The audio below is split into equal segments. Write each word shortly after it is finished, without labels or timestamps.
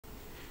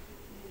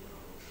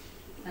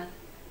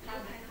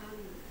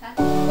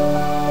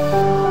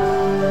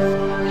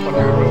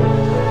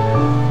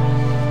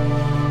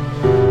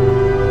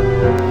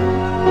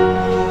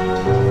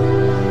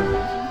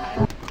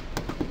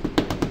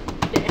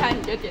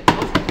点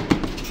多。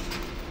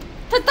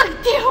它断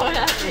掉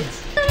了。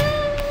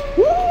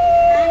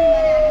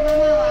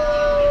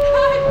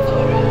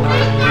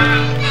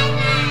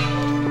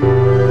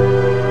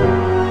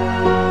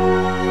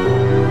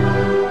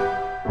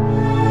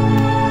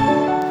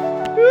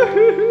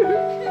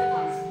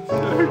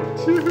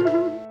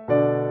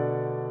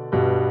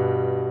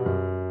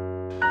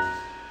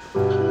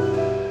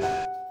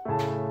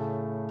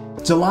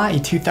July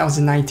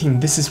 2019,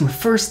 this is my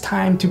first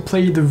time to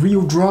play the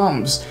real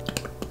drums.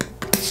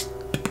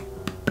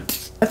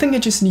 I think I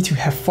just need to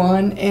have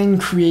fun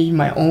and create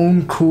my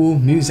own cool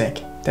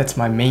music. That's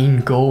my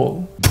main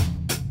goal.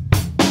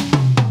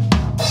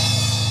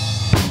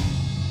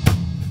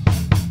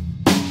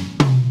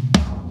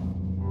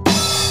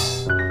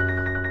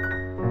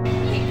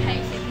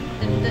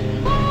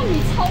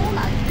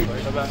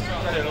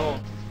 Oh,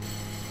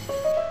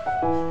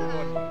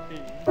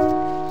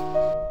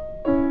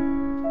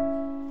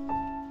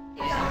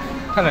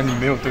 看来你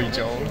没有对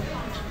焦。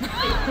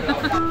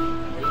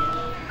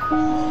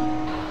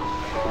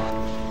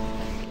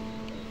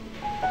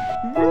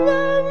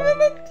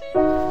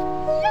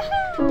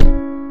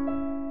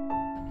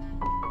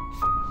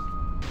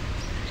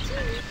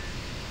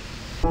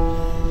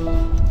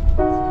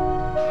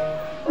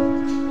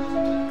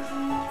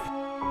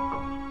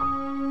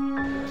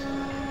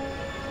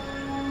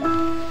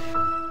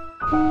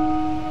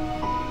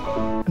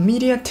A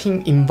media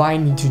team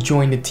invited me to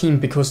join the team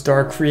because they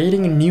are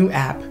creating a new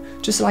app,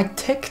 just like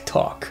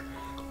TikTok,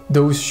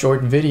 those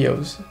short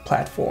videos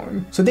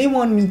platform. So they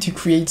want me to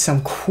create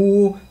some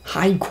cool,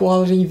 high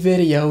quality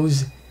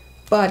videos,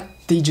 but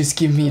they just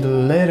give me a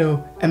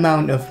little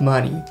amount of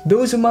money.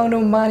 Those amount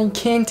of money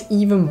can't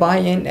even buy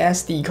an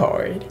SD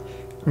card.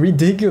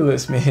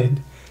 Ridiculous,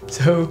 man.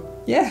 So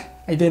yeah,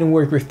 I didn't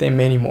work with them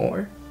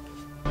anymore.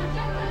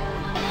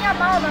 要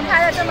把我们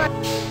拍得这么。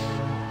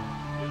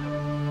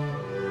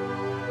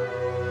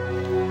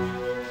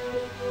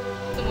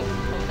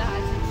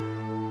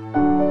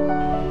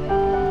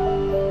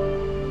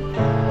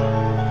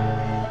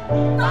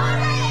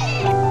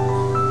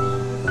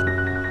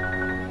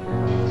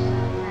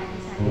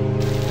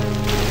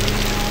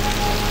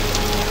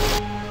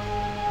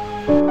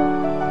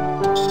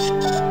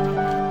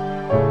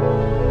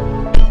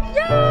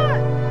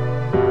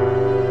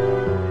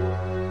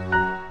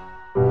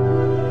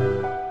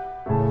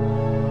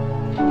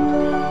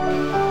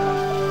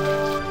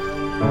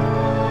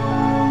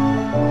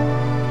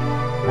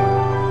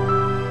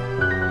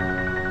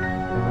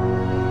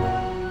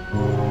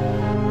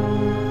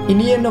 In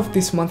the end of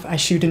this month, I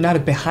shoot another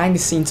behind the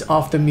scenes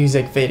of the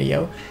music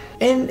video,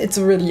 and it's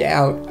already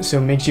out, so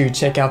make sure you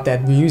check out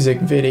that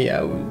music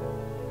video.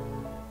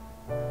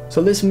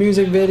 So this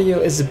music video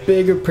is a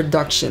bigger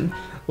production,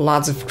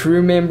 lots of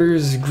crew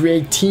members,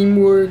 great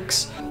teamwork,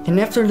 and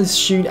after this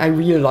shoot I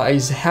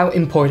realized how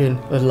important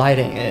the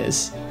lighting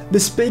is.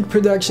 This big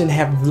production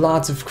have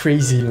lots of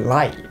crazy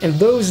light, and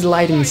those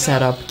lighting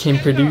setup can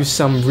produce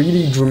some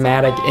really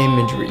dramatic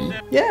imagery.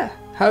 Yeah,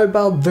 how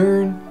about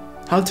learn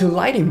how to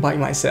lighting by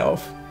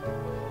myself?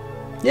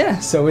 Yeah,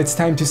 so it's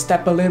time to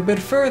step a little bit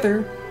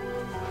further.